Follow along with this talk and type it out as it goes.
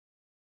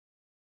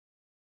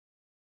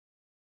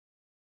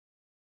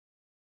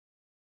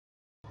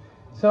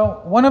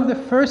So one of the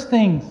first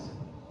things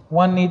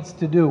one needs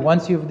to do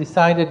once you've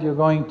decided you're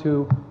going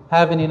to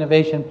have an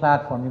innovation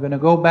platform, you're going to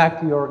go back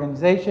to your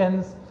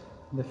organizations.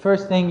 The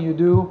first thing you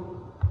do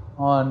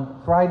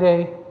on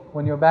Friday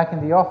when you're back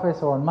in the office,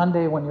 or on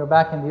Monday when you're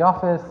back in the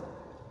office,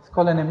 is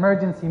call an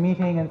emergency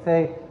meeting and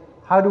say,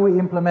 how do we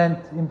implement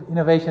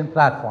innovation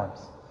platforms?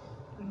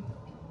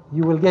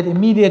 You will get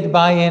immediate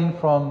buy-in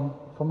from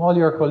all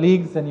your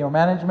colleagues and your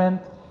management,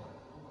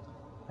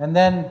 and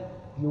then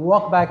you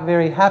walk back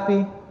very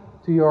happy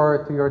to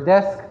your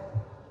desk,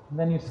 and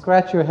then you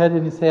scratch your head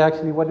and you say,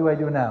 actually, what do I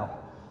do now?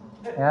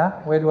 Yeah,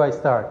 where do I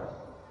start?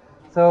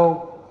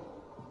 So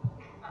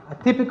a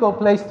typical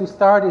place to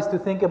start is to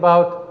think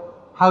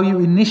about how you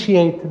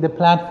initiate the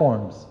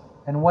platforms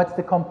and what's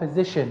the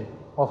composition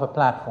of a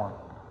platform.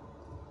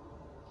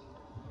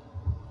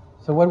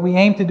 So what we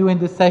aim to do in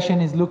this session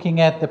is looking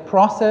at the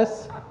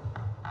process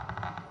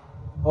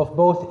of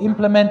both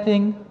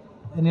implementing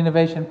an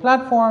innovation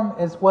platform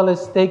as well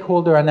as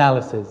stakeholder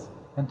analysis,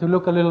 and to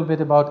look a little bit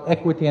about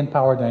equity and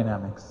power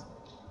dynamics.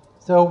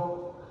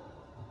 So,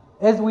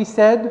 as we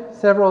said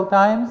several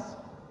times,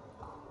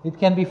 it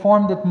can be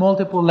formed at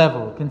multiple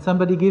levels. Can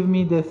somebody give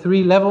me the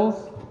 3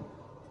 levels?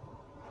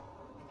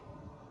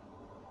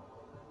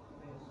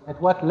 At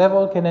what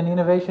level can an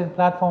innovation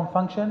platform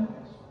function?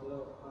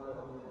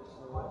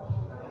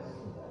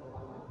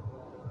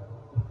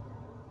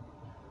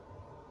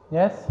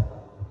 Yes?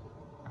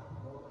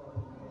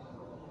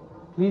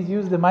 Please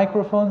use the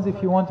microphones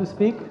if you want to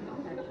speak.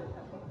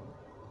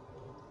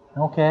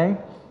 Okay.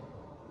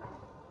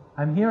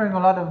 I'm hearing a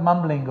lot of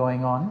mumbling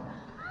going on.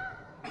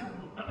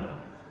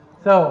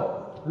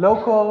 So,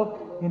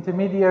 local,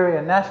 intermediary,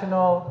 and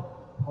national,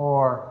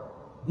 or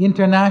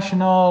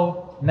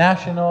international,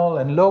 national,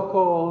 and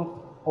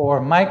local, or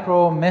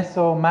micro,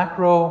 meso,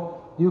 macro.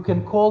 You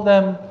can call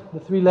them the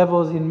 3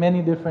 levels in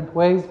many different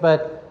ways,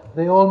 but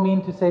they all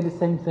mean to say the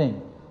same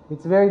thing.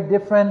 It's very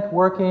different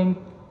working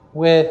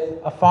with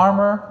a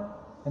farmer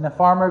in a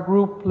farmer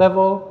group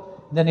level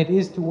than it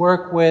is to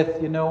work with,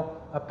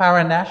 a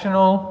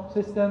paranational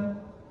system,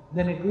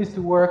 than it is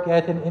to work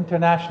at an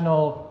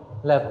international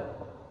level.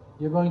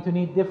 You're going to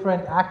need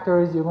different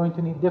actors, you're going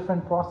to need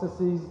different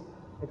processes,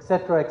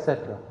 etc.,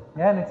 etc.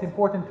 Yeah, and it's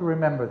important to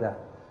remember that.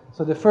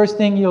 So the first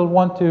thing you'll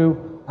want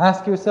to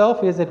ask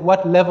yourself is, at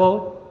what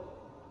level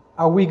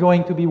are we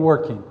going to be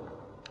working?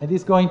 Is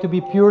this going to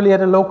be purely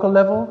at a local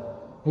level?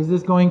 Is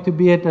this going to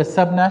be at a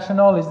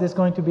subnational? Is this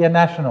going to be a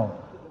national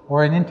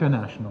or an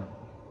international?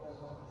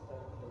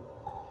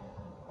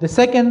 The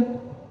second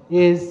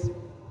is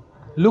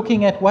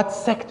looking at what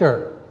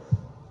sector.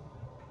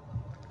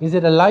 Is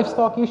it a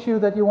livestock issue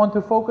that you want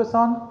to focus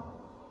on?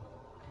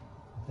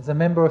 As a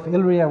member of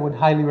ILRI, I would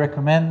highly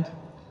recommend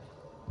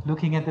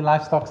looking at the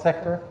livestock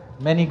sector.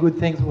 Many good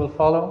things will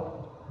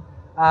follow.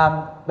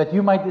 But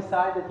you might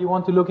decide that you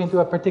want to look into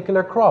a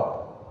particular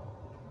crop.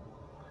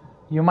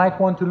 You might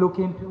want to look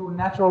into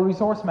natural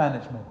resource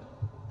management,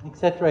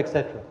 etc.,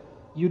 etc.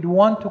 You'd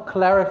want to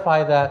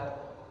clarify that,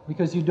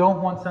 because you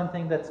don't want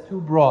something that's too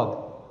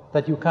broad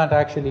that you can't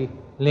actually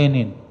lean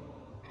in.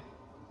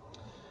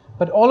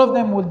 But all of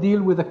them will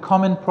deal with a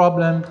common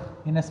problem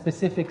in a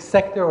specific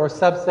sector or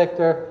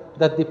subsector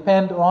that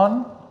depend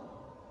on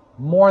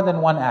more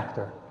than one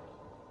actor.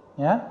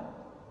 Yeah?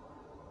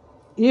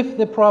 If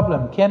the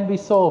problem can be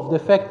solved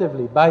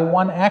effectively by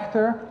one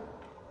actor,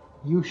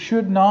 you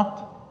should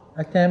not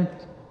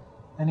attempt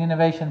an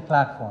innovation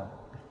platform.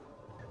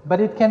 But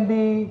it can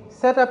be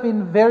set up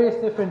in various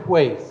different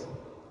ways.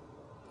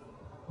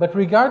 But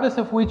regardless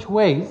of which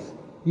ways,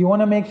 you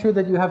want to make sure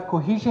that you have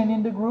cohesion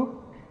in the group.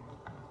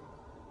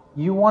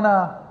 You want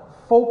to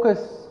focus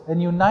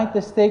and unite the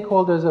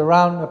stakeholders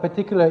around a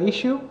particular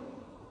issue.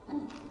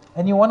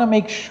 And you want to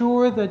make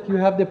sure that you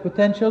have the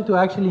potential to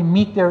actually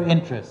meet their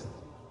interests.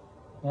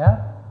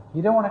 Yeah?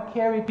 You don't want to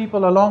carry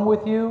people along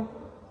with you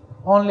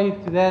only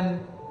to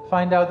then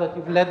find out that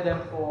you've led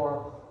them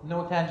for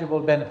no tangible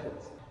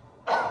benefits.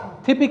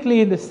 Typically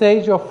in the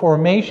stage of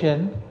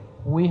formation,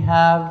 we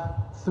have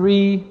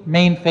 3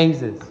 main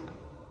phases.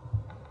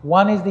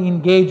 One is the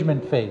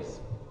engagement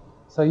phase.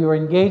 So you're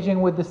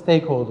engaging with the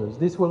stakeholders.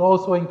 This will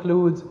also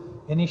include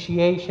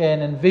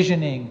initiation and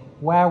visioning.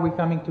 Why are we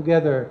coming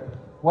together?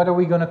 What are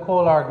we going to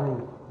call our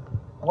group?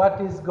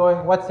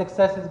 What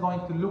success is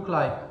going to look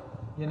like,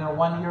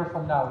 1 year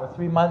from now or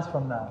 3 months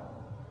from now?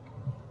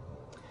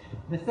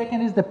 The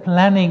second is the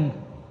planning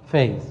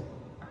phase.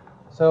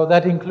 So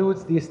that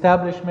includes the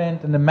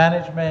establishment and the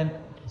management.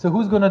 So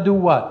who's going to do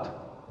what?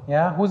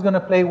 Yeah, who's going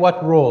to play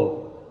what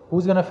role?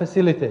 Who's going to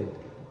facilitate?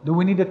 Do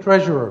we need a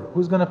treasurer?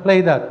 Who's going to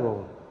play that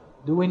role?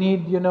 Do we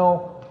need,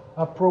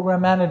 a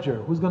program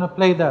manager? Who's going to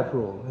play that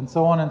role? And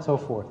so on and so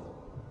forth.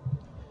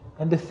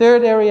 And the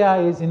third area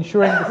is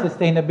ensuring the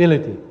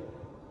sustainability.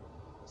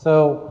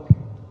 So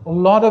a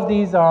lot of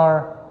these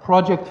are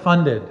project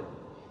funded.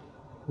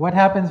 What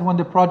happens when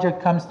the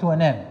project comes to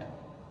an end?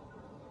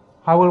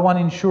 How will one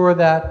ensure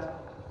that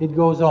it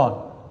goes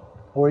on?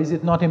 Or is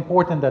it not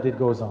important that it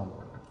goes on?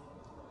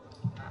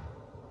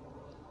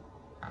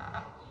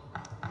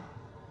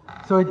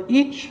 So at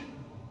each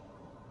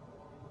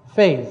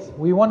phase.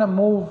 We want to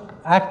move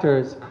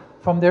actors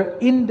from their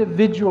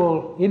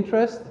individual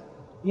interest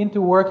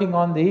into working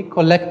on the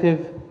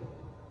collective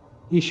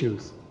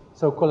issues.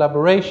 So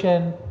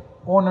collaboration,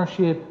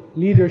 ownership,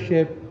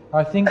 leadership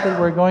are things that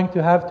we're going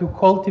to have to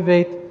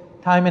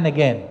cultivate time and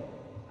again.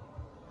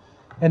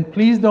 And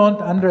please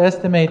don't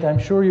underestimate, I'm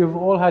sure you've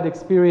all had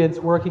experience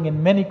working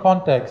in many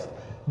contexts.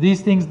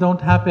 These things don't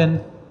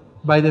happen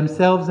by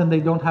themselves and they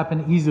don't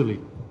happen easily.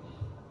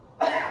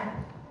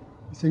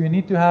 So you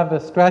need to have a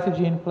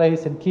strategy in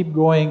place and keep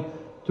going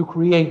to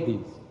create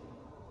these.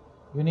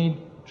 You need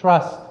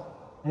trust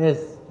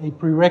as a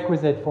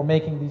prerequisite for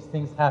making these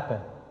things happen.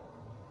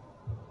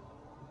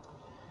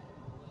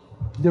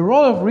 The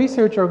role of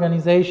research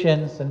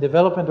organizations and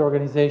development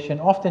organizations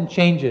often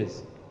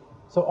changes.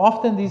 So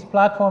often these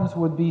platforms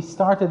would be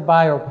started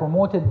by or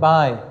promoted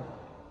by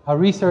a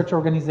research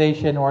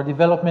organization or a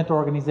development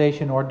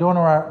organization or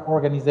donor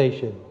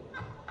organization.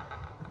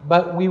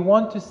 But we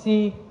want to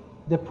see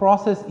the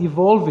process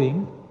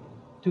evolving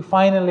to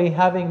finally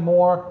having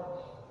more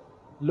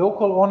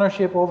local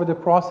ownership over the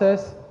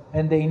process,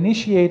 and the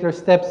initiator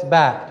steps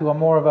back to a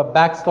more of a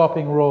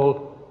backstopping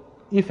role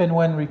if and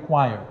when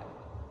required.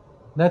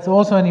 That's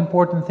also an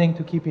important thing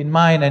to keep in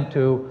mind and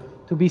to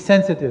be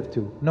sensitive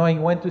to,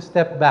 knowing when to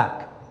step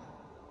back.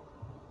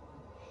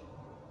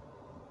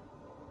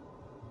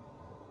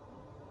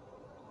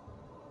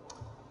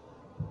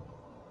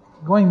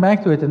 Going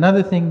back to it,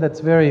 another thing that's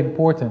very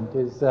important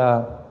is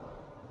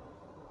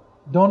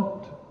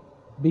don't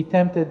be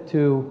tempted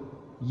to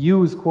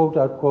use, quote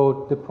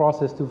unquote, the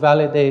process to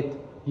validate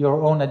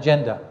your own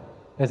agenda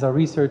as a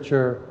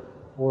researcher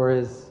or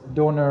as a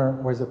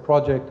donor or as a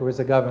project or as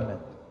a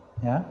government.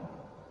 Yeah?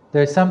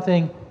 There's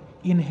something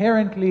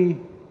inherently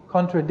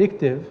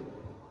contradictory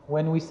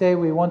when we say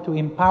we want to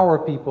empower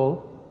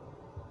people,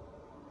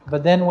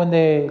 but then when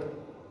they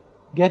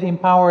get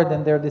empowered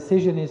and their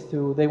decision is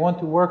they want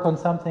to work on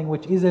something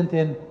which isn't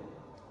in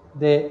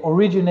the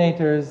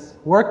originator's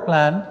work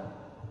plan,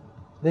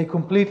 they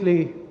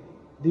completely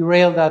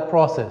derail that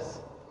process.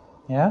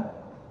 Yeah?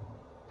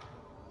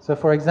 So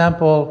for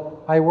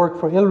example, I work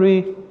for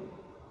ILRI,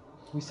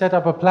 we set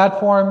up a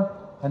platform,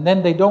 and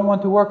then they don't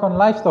want to work on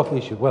livestock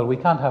issue. Well, we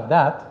can't have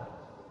that.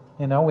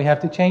 We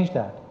have to change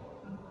that.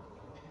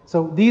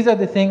 So these are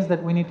the things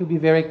that we need to be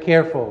very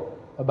careful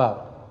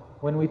about.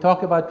 When we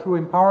talk about true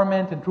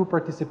empowerment and true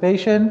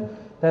participation,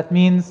 that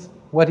means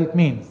what it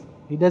means.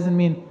 It doesn't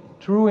mean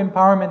true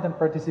empowerment and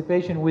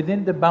participation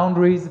within the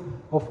boundaries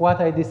of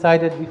what I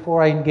decided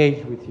before I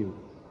engaged with you.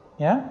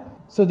 Yeah?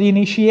 So the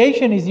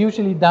initiation is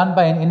usually done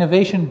by an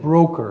innovation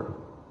broker,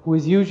 who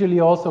is usually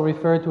also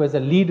referred to as a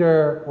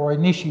leader or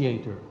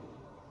initiator.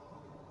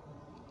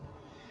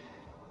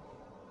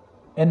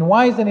 And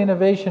why is an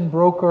innovation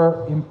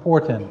broker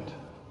important?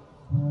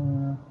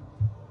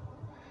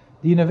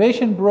 The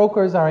innovation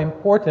brokers are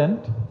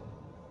important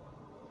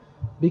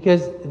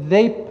because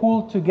they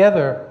pull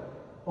together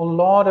a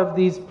lot of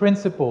these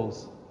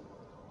principles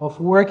of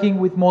working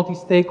with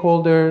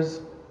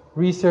multi-stakeholders,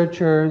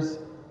 researchers,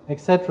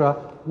 etc.,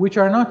 which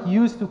are not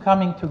used to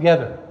coming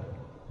together.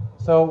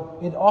 So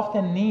it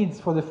often needs,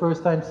 for the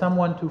first time,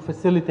 someone to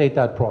facilitate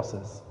that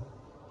process.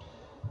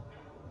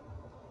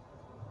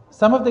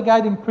 Some of the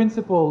guiding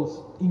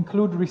principles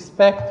include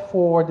respect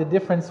for the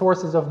different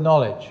sources of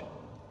knowledge.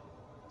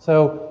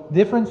 So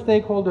different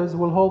stakeholders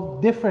will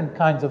hold different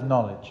kinds of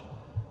knowledge.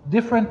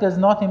 Different does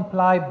not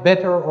imply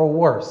better or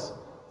worse.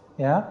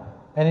 Yeah?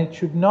 And it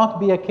should not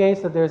be a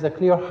case that there's a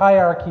clear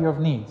hierarchy of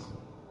needs.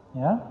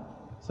 Yeah?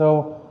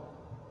 So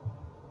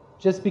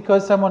just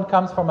because someone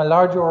comes from a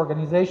larger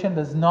organization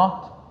does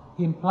not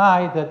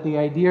imply that the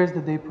ideas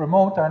that they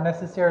promote are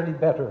necessarily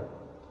better.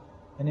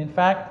 And in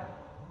fact,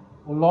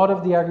 a lot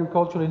of the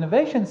agricultural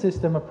innovation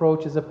system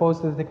approach, as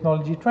opposed to the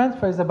technology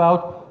transfer, is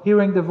about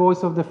hearing the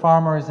voice of the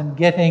farmers and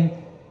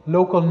getting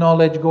local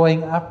knowledge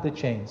going up the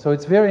chain. So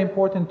it's very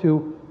important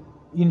to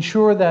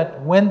ensure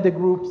that when the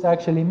groups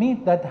actually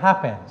meet, that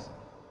happens.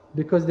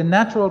 Because the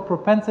natural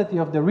propensity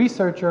of the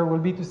researcher will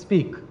be to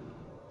speak.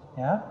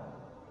 Yeah?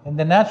 And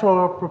the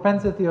natural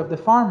propensity of the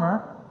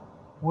farmer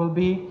will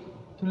be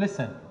to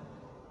listen.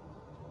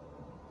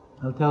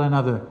 I'll tell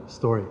another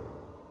story,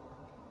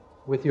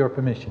 with your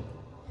permission.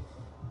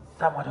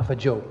 Somewhat of a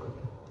joke.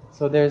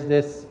 So there's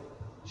this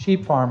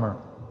sheep farmer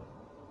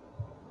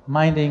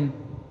minding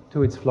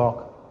to its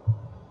flock.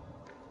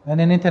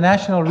 And an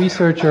international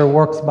researcher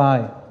walks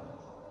by.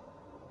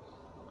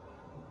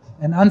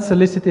 An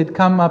unsolicited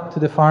come up to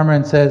the farmer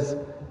and says,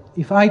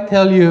 "If I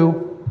tell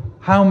you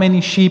how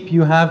many sheep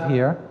you have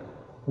here,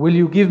 will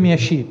you give me a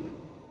sheep?"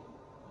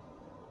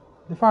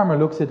 The farmer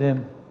looks at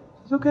him.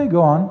 Says, "Okay,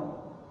 go on."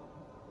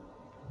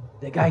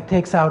 The guy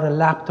takes out a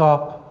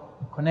laptop,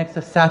 connects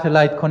a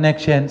satellite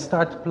connection,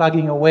 starts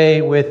plugging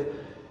away with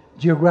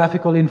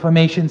geographical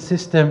information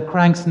system,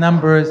 cranks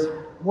numbers,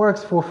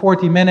 works for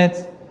 40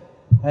 minutes,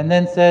 and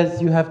then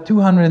says, "You have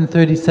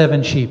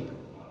 237 sheep."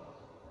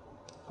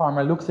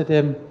 Farmer looks at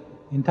him,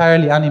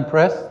 entirely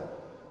unimpressed,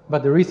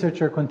 but the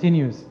researcher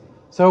continues.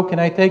 "So, can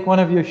I take one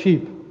of your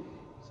sheep?"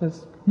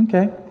 Says,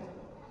 "Okay."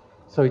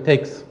 So he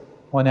takes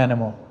one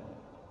animal.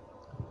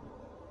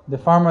 The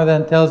farmer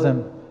then tells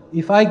him,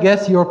 if I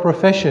guess your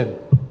profession,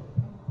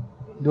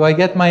 do I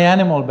get my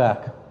animal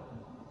back?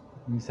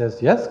 And he says,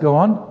 yes, go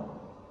on.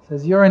 He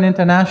says, you're an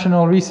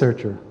international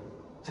researcher.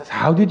 He says,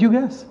 how did you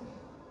guess?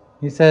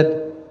 He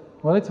said,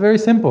 well, it's very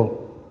simple.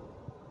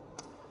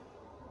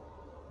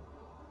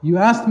 You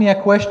asked me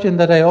a question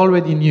that I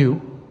already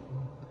knew.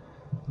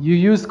 You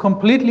used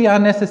completely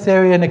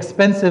unnecessary and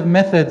expensive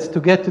methods to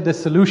get to the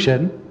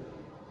solution,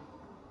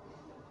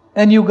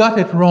 and you got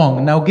it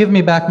wrong. Now give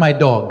me back my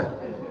dog.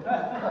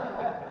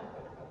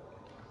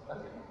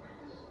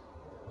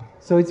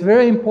 So it's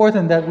very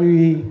important that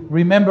we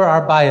remember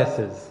our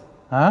biases.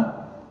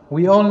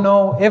 We all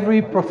know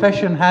every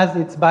profession has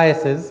its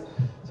biases,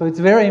 so it's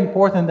very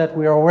important that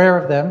we are aware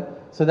of them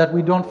so that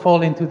we don't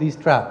fall into these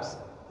traps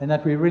and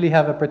that we really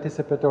have a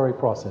participatory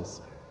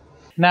process.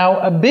 Now,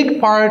 a big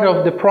part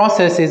of the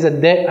process is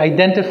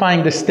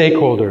identifying the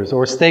stakeholders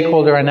or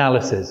stakeholder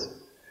analysis.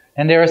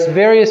 And there are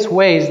various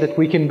ways that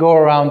we can go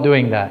around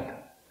doing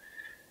that.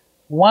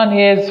 One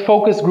is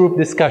focus group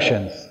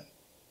discussions.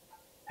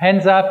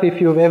 Hands up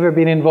if you've ever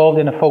been involved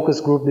in a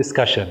focus group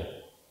discussion.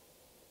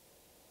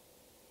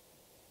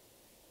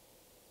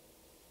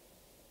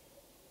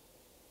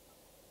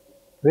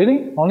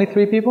 Really? Only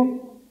 3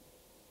 people?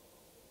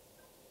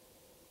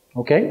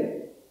 Okay.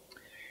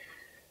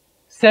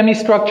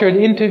 Semi-structured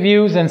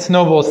interviews and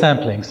snowball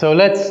sampling. So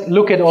let's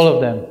look at all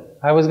of them.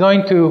 I was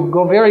going to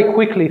go very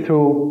quickly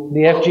through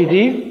the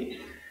FGD.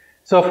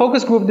 So a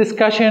focus group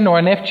discussion or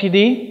an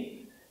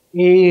FGD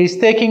is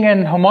taking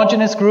an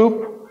homogeneous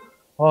group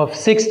of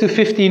 6 to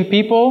 15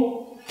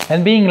 people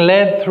and being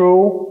led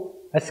through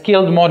a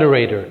skilled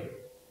moderator.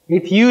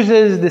 It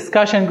uses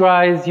discussion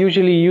guides,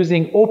 usually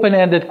using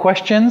open-ended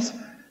questions,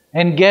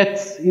 and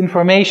gets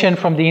information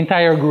from the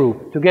entire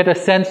group to get a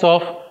sense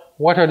of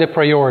what are the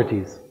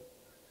priorities.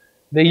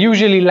 They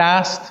usually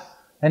last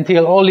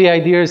until all the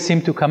ideas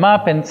seem to come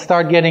up and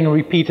start getting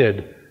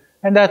repeated.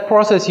 And that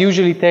process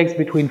usually takes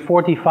between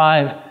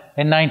 45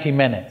 and 90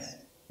 minutes.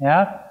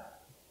 Yeah?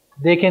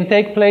 They can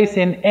take place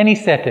in any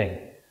setting.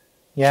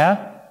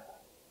 Yeah?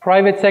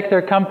 Private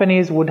sector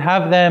companies would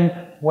have them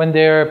when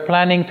they're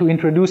planning to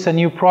introduce a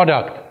new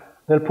product.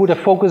 They'll put a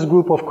focus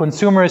group of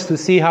consumers to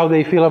see how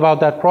they feel about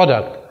that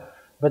product.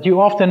 But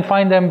you often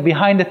find them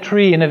behind a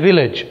tree in a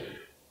village,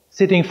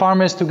 sitting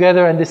farmers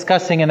together and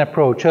discussing an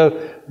approach.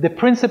 So the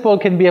principle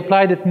can be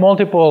applied at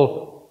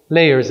multiple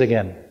layers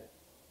again.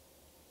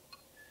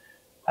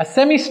 A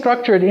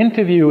semi-structured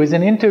interview is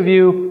an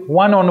interview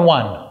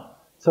one-on-one.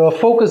 So a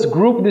focus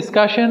group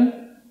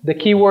discussion, the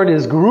key word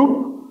is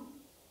group.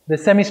 The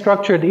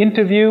semi-structured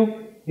interview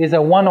is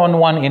a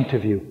one-on-one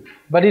interview.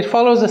 But it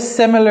follows a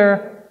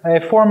similar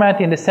format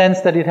in the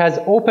sense that it has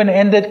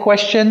open-ended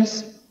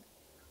questions.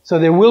 So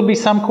there will be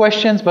some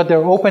questions, but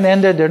they're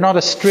open-ended. They're not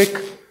a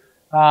strict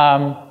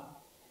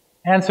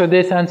answer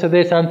this, answer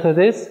this, answer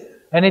this.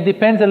 And it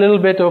depends a little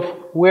bit of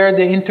where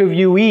the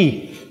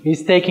interviewee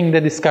is taking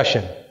the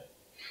discussion.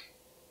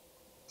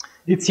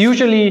 It's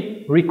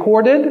usually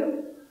recorded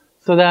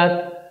so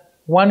that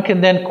one can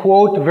then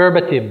quote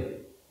verbatim.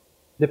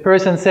 The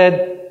person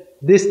said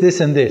this, this,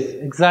 and this,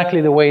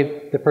 exactly the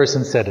way the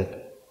person said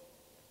it.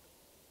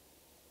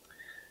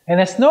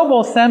 And a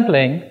snowball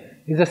sampling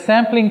is a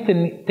sampling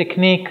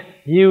technique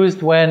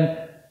used when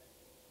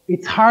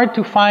it's hard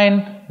to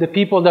find the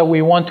people that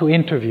we want to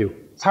interview.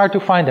 It's hard to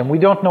find them. We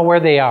don't know where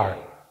they are.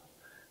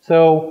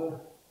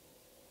 So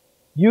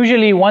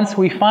usually once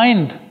we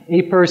find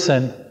a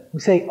person, we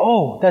say,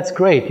 oh, that's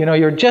great. You know,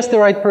 you're just the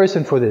right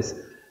person for this.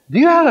 Do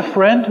you have a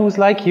friend who's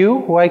like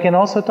you, who I can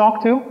also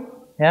talk to?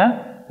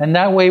 Yeah? And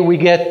that way we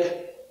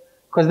get,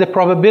 because the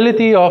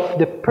probability of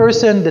the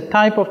person, the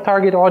type of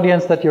target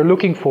audience that you're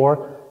looking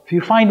for, if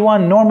you find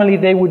one, normally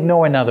they would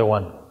know another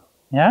one.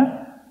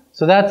 Yeah?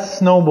 So that's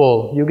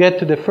snowball. You get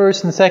to the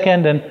first and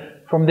second, and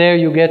from there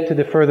you get to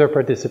the further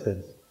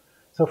participants.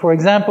 So for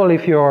example,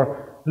 if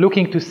you're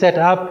looking to set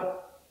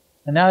up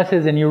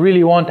analysis and you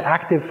really want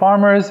active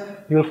farmers,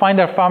 you'll find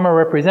a farmer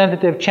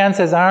representative.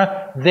 Chances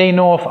are they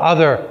know of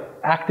other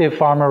active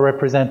farmer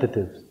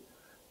representatives.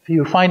 If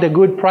you find a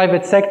good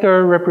private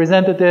sector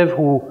representative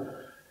who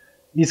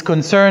is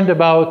concerned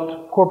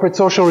about corporate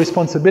social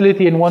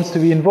responsibility and wants to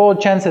be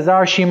involved, chances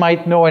are she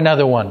might know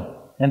another one,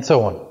 and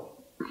so on.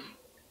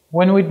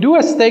 When we do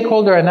a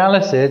stakeholder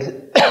analysis,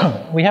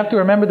 we have to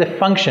remember the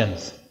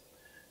functions.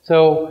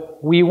 So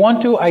we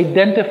want to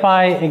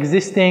identify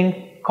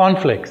existing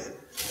conflicts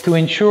to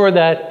ensure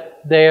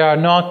that they are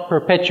not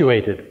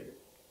perpetuated.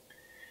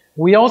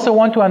 We also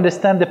want to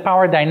understand the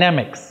power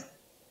dynamics,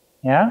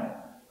 yeah?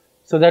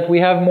 So that we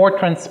have more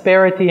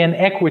transparency and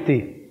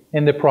equity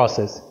in the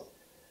process.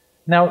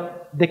 Now,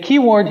 the key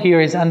word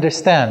here is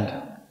understand.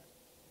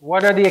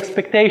 What are the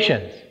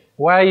expectations?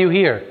 Why are you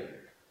here?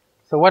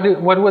 So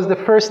what was the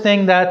first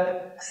thing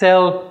that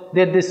Cell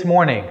did this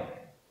morning,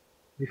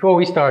 before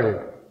we started?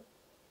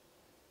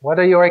 What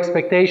are your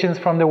expectations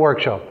from the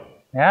workshop?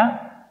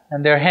 Yeah?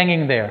 And they're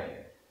hanging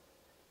there.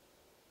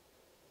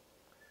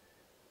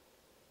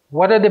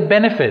 What are the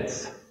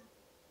benefits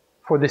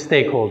for the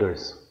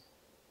stakeholders?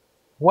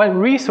 What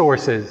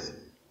resources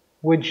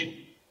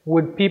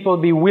would people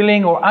be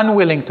willing or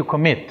unwilling to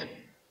commit?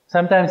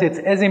 Sometimes it's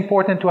as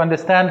important to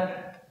understand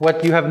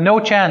what you have no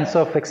chance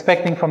of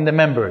expecting from the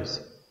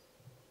members.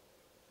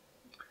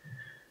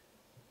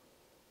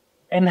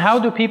 And how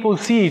do people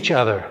see each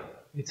other?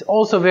 It's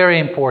also very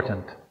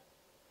important.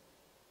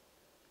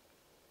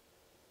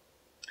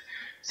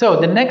 So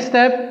the next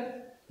step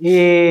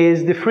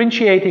is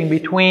differentiating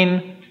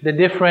between the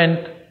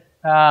different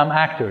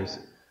actors.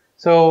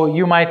 So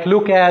you might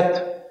look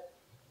at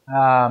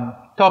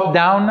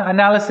top-down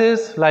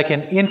analysis, like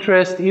an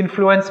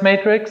interest-influence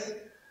matrix,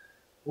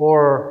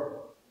 or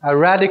a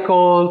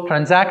radical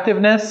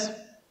transactiveness,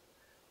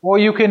 or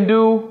you can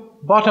do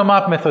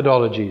bottom-up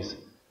methodologies,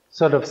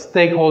 sort of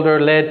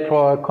stakeholder-led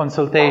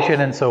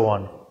consultation and so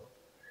on.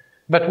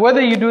 But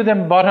whether you do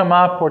them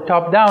bottom-up or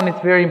top-down,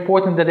 it's very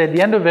important that at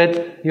the end of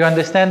it, you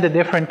understand the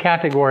different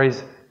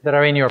categories that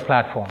are in your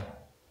platform.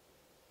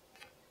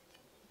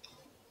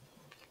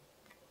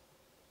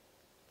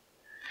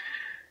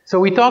 So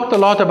we talked a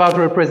lot about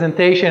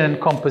representation and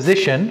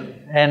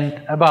composition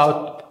and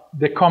about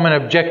the common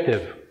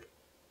objective.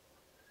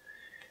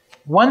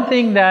 One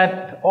thing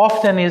that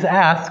often is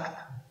asked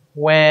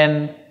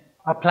when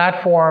a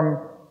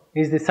platform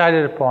is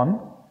decided upon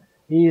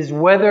is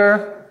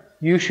whether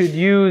you should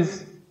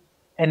use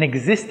an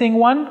existing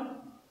one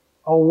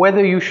or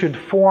whether you should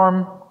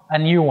form a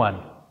new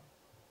one.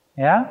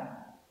 Yeah?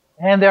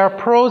 And there are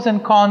pros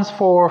and cons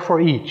for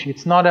each.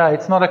 It's not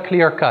a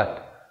clear cut.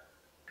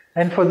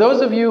 And for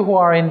those of you who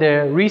are in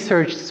the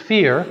research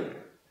sphere,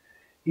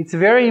 it's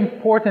very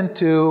important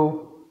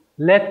to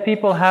let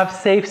people have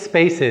safe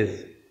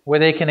spaces where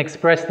they can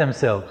express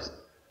themselves.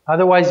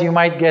 Otherwise, you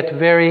might get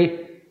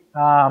very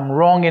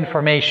wrong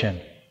information,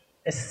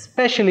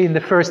 especially in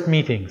the first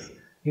meetings,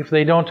 if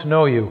they don't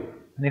know you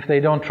and if they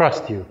don't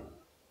trust you.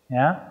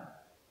 Yeah?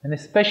 And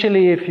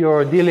especially if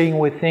you're dealing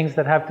with things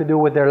that have to do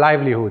with their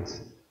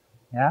livelihoods.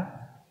 Yeah?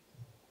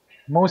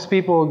 Most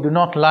people do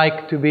not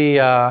like to be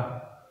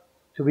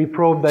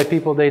probed by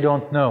people they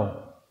don't know.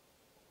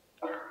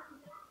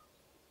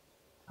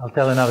 I'll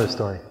tell another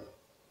story.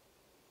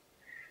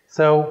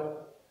 So,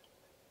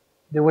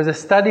 there was a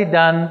study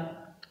done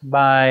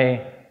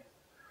by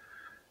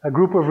a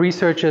group of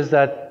researchers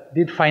that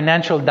did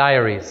financial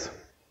diaries.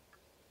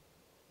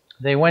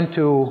 They went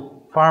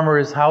to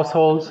farmers'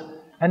 households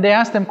and they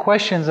asked them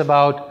questions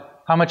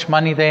about how much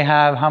money they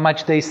have, how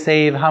much they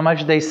save, how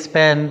much they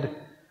spend.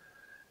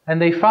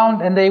 And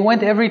they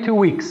went every 2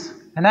 weeks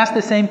and asked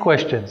the same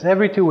questions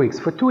every 2 weeks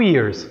for 2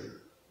 years.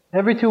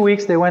 Every 2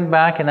 weeks they went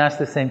back and asked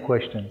the same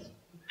questions.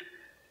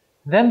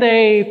 Then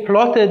they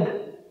plotted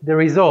the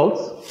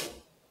results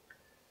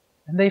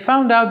and they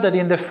found out that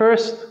in the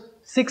first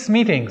 6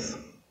 meetings,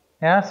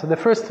 yeah, so the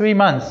first 3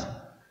 months,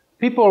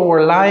 people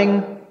were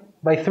lying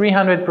by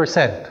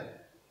 300%.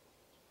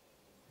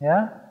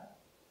 Yeah?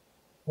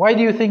 Why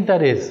do you think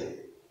that is?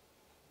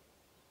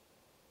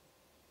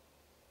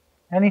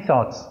 Any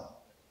thoughts?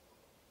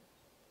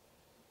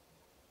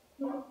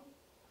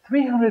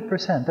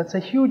 300%, that's a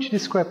huge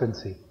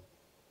discrepancy.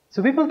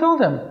 So people told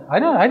them,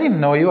 I didn't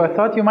know you, I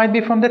thought you might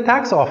be from the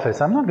tax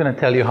office. I'm not going to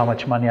tell you how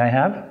much money I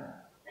have.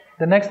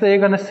 The next day you're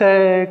going to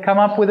say, come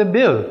up with a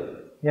bill,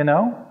 you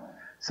know?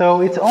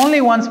 So it's only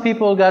once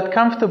people got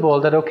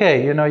comfortable that,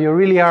 okay, you know, you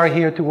really are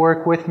here to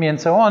work with me and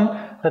so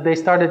on, that they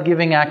started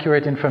giving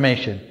accurate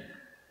information.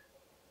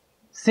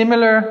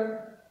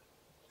 Similar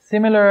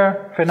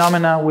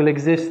phenomena will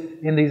exist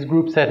in these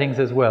group settings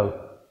as well.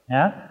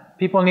 Yeah?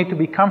 People need to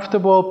be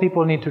comfortable,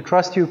 people need to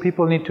trust you,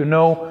 people need to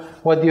know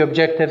what the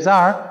objectives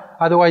are.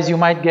 Otherwise you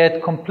might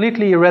get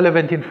completely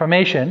irrelevant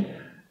information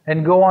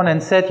and go on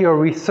and set your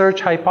research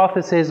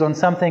hypothesis on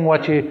something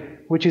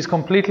which is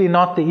completely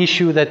not the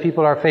issue that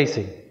people are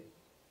facing,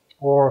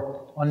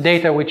 or on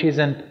data which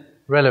isn't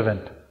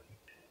relevant.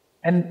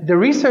 And the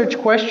research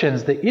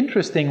questions, the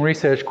interesting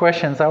research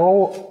questions, are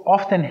all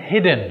often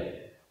hidden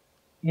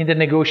in the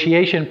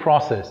negotiation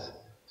process.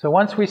 So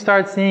once we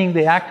start seeing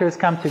the actors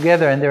come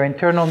together in their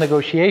internal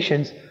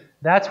negotiations,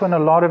 that's when a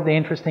lot of the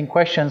interesting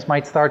questions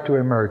might start to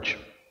emerge.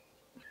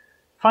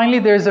 Finally,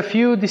 there's a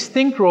few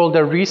distinct roles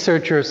that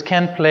researchers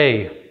can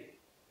play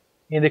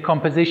in the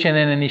composition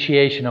and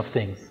initiation of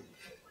things.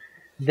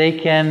 They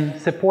can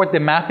support the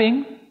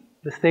mapping,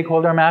 the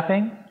stakeholder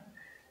mapping.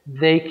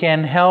 They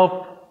can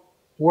help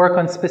work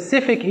on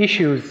specific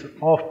issues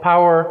of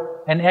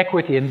power and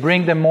equity and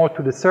bring them more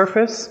to the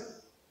surface.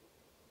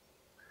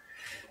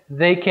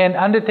 They can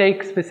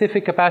undertake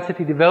specific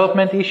capacity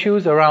development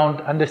issues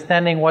around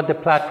understanding what the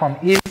platform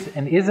is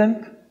and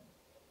isn't,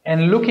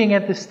 and looking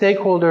at the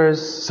stakeholders,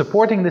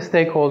 supporting the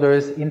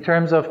stakeholders in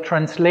terms of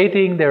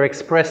translating their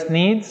expressed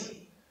needs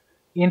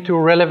into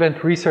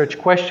relevant research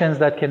questions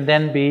that can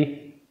then be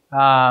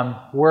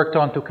worked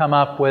on to come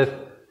up with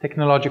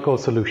technological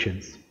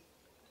solutions.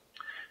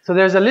 So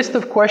there's a list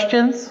of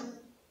questions.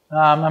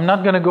 I'm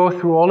not going to go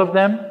through all of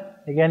them.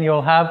 Again,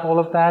 you'll have all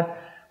of that,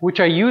 which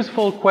are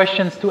useful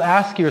questions to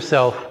ask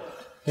yourself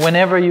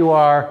whenever you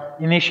are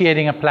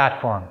initiating a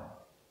platform.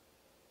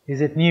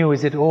 Is it new?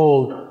 Is it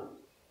old?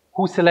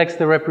 who selects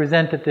the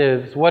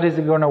representatives, what is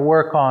it going to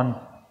work on,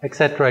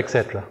 etc.,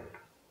 etc.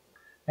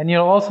 And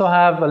you'll also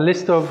have a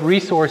list of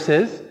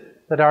resources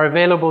that are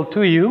available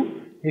to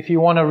you if you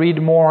want to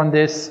read more on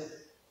this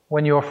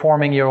when you're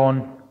forming your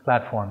own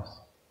platforms.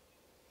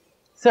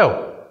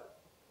 So,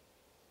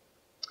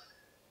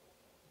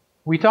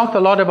 we talked a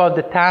lot about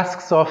the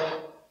tasks of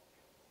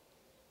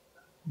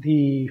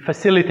the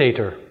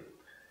facilitator.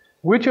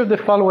 Which of the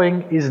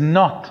following is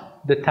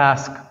not the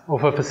task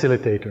of a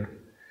facilitator?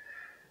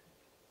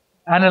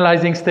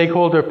 Analyzing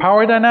stakeholder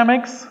power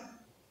dynamics,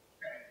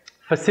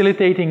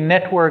 facilitating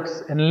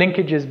networks and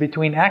linkages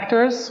between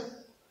actors,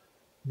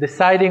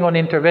 deciding on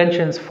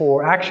interventions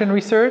for action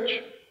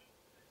research,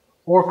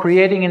 or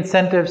creating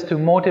incentives to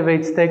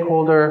motivate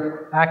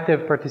stakeholder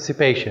active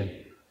participation.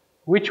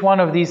 Which one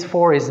of these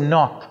four is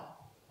not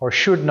or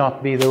should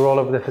not be the role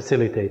of the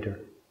facilitator?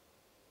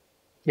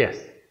 Yes.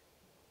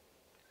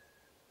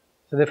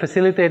 So the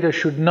facilitator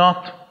should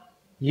not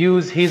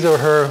use his or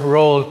her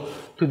role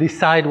to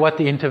decide what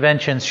the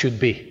interventions should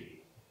be.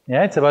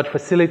 Yeah, it's about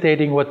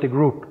facilitating what the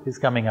group is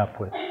coming up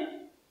with.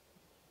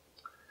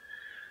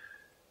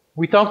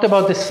 We talked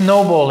about the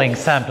snowballing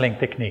sampling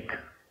technique.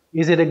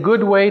 Is it a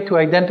good way to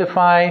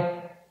identify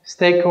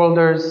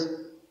stakeholders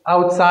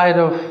outside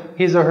of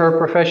his or her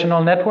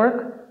professional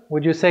network?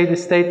 Would you say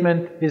this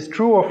statement is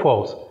true or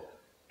false?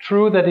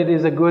 True that it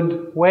is a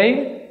good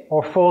way,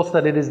 or false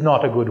that it is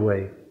not a good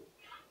way?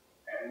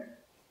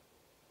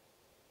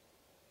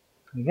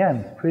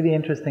 Again, pretty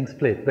interesting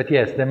split. But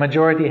yes, the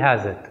majority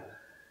has it.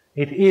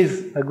 It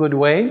is a good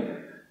way,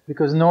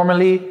 because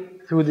normally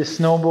through the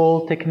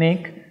snowball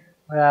technique,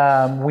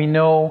 we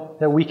know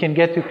that we can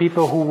get to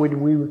people who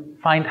we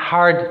find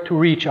hard to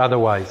reach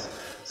otherwise.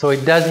 So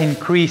it does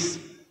increase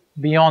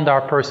beyond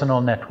our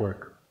personal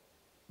network.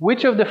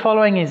 Which of the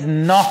following is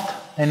not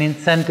an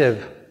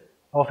incentive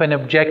of an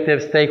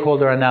objective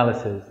stakeholder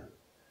analysis?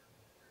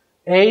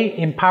 A,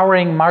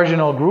 empowering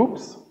marginal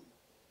groups.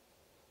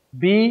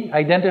 B,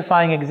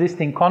 identifying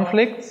existing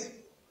conflicts.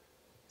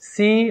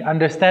 C,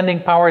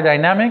 understanding power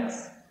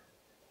dynamics.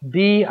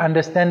 D,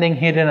 understanding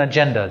hidden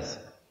agendas.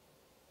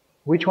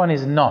 Which one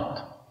is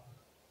not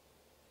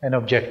an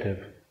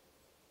objective?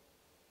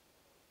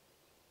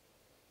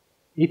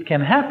 It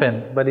can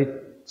happen, but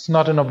it's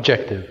not an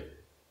objective.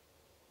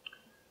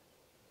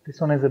 This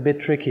one is a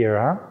bit trickier,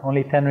 huh?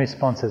 Only 10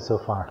 responses so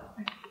far.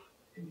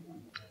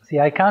 See,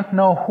 I can't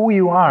know who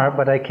you are,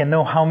 but I can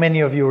know how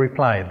many of you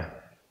replied.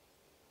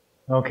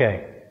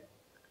 Okay,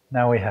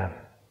 now we have.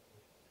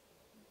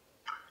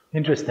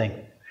 Interesting.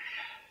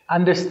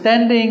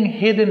 Understanding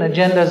hidden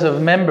agendas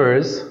of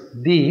members,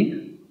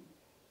 D,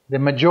 the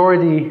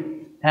majority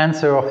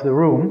answer of the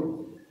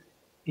room,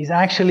 is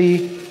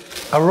actually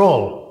a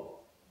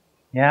role.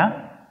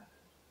 Yeah?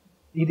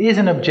 It is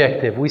an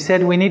objective. We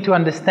said we need to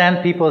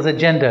understand people's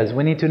agendas.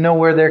 We need to know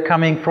where they're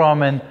coming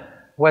from and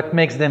what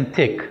makes them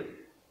tick.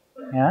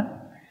 Yeah?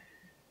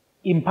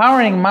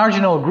 Empowering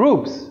marginal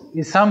groups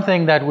is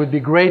something that would be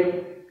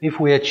great if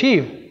we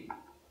achieve,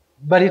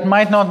 but it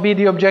might not be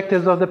the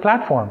objectives of the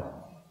platform.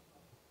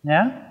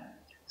 Yeah?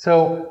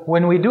 So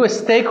when we do a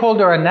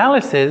stakeholder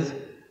analysis,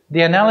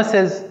 the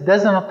analysis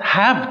does not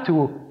have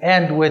to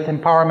end with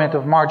empowerment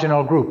of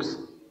marginal groups.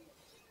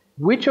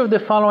 Which of the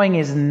following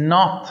is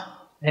not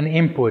an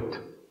input,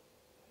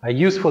 a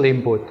useful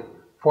input,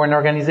 for an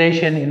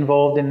organization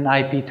involved in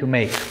an IP to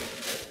make?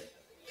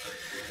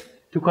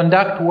 To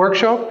conduct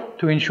workshop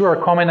to ensure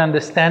a common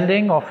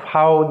understanding of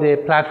how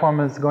the platform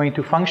is going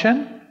to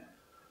function.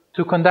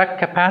 To conduct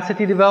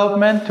capacity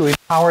development to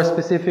empower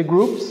specific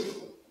groups.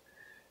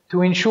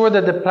 To ensure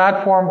that the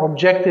platform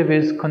objective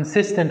is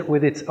consistent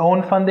with its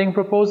own funding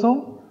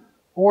proposal,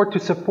 or to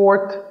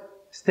support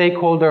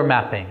stakeholder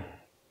mapping.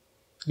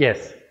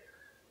 Yes.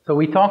 So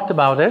we talked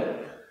about it.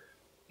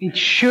 It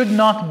should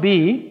not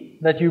be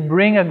that you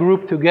bring a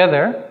group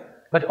together,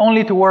 but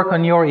only to work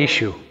on your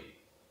issue.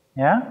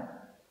 Yeah?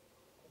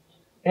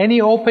 Any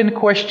open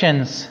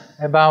questions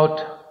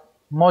about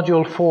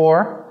Module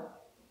 4,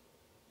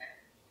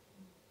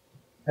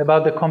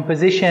 about the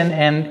composition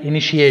and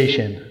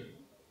initiation?